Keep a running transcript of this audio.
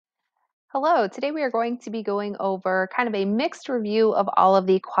Hello, today we are going to be going over kind of a mixed review of all of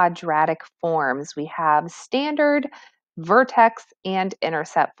the quadratic forms. We have standard, vertex, and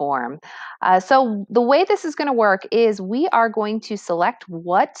intercept form. So the way this is going to work is we are going to select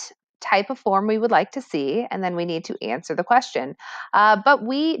what type of form we would like to see, and then we need to answer the question. But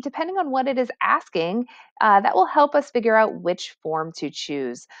depending on what it is asking, that will help us figure out which form to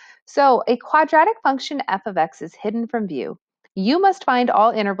choose. So a quadratic function f of x is hidden from view. You must find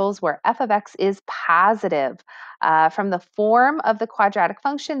all intervals where f of x is positive from the form of the quadratic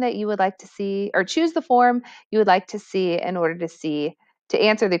function that you would like to see, or choose the form you would like to see in order to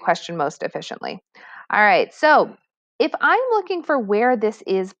answer the question most efficiently. All right, so if I'm looking for where this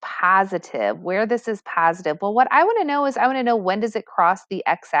is positive, well, what I want to know is I want to know when does it cross the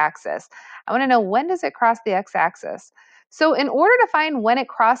x-axis. I want to know when does it cross the x-axis. So in order to find when it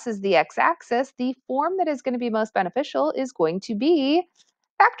crosses the x-axis, the form that is going to be most beneficial is going to be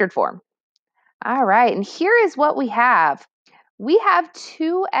factored form. All right, and here is what we have. We have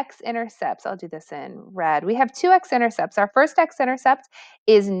two x-intercepts. I'll do this in red. We have two x-intercepts. Our first x-intercept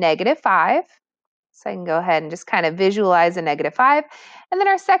is -5. So I can go ahead and just kind of visualize a -5. And then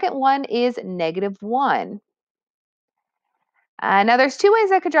our second one is -1. Now there's two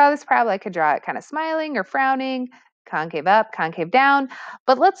ways I could draw this parabola. I could draw it kind of smiling or frowning, concave up, concave down.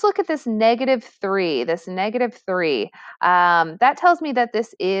 But let's look at this -3, that tells me that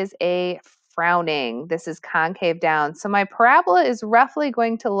this is a frowning. This is concave down. So my parabola is roughly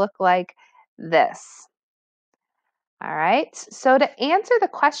going to look like this. All right, so to answer the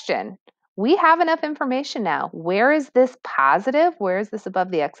question, we have enough information now. Where is this positive? Where is this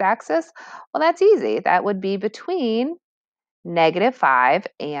above the x-axis? Well, that's easy. That would be between -5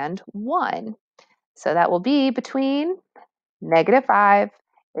 and 1. So that will be between -5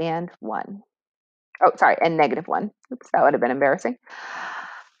 and 1. Oh, sorry, and -1. Oops, that would have been embarrassing.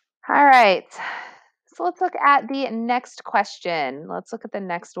 All right, so let's look at the next question. Let's look at the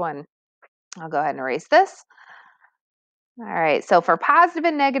next one. I'll go ahead and erase this. All right, so for positive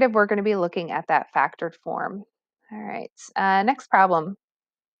and negative, we're going to be looking at that factored form. All right, next problem.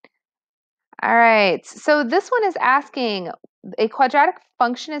 All right, so this one is asking a quadratic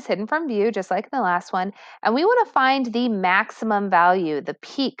function is hidden from view, just like in the last one, and we want to find the maximum value, the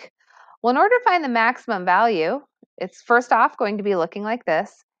peak. Well, in order to find the maximum value, it's first off going to be looking like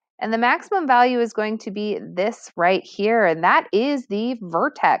this, and the maximum value is going to be this right here, and that is the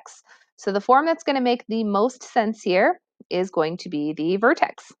vertex. So the form that's going to make the most sense here is going to be the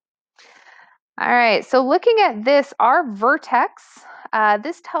vertex. All right, so looking at this, our vertex,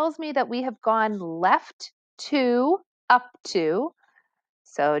 this tells me that we have gone left 2, up 2.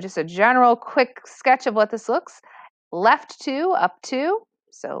 So just a general quick sketch of what this looks. Left 2, up 2.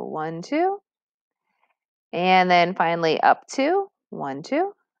 So 1, 2. And then finally up 2, 1,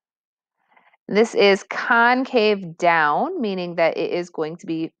 2. This is concave down, meaning that it is going to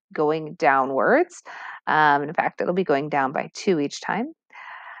be going downwards. In fact, it'll be going down by 2 each time.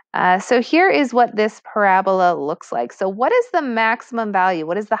 So here is what this parabola looks like. So what is the maximum value?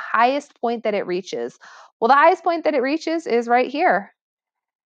 What is the highest point that it reaches? Well, the highest point that it reaches is right here.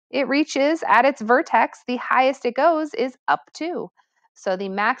 It reaches at its vertex, the highest it goes is up 2. So the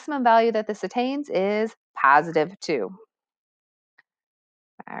maximum value that this attains is +2.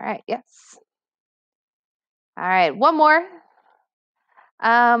 All right, yes. All right, one more.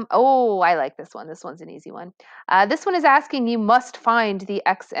 Oh, I like this one. This one's an easy one. This one is asking you must find the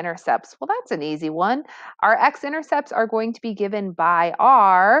x-intercepts. Well, that's an easy one. Our x-intercepts are going to be given by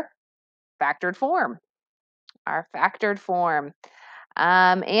our factored form. Our factored form.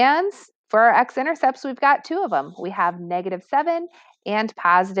 And for our x-intercepts, we've got two of them. We have -7 and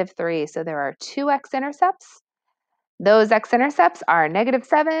 +3. So there are two x-intercepts. Those x-intercepts are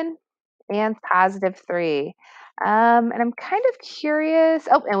 -7 and +3. And I'm kind of curious.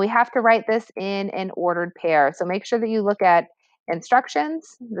 Oh, and we have to write this in an ordered pair. So make sure that you look at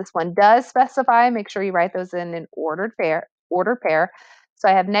instructions. This one does specify. Make sure you write those in an ordered pair. So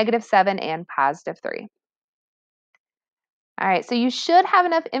I have -7 and +3. All right, so you should have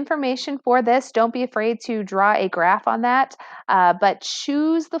enough information for this. Don't be afraid to draw a graph on that, but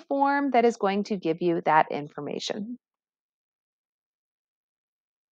choose the form that is going to give you that information.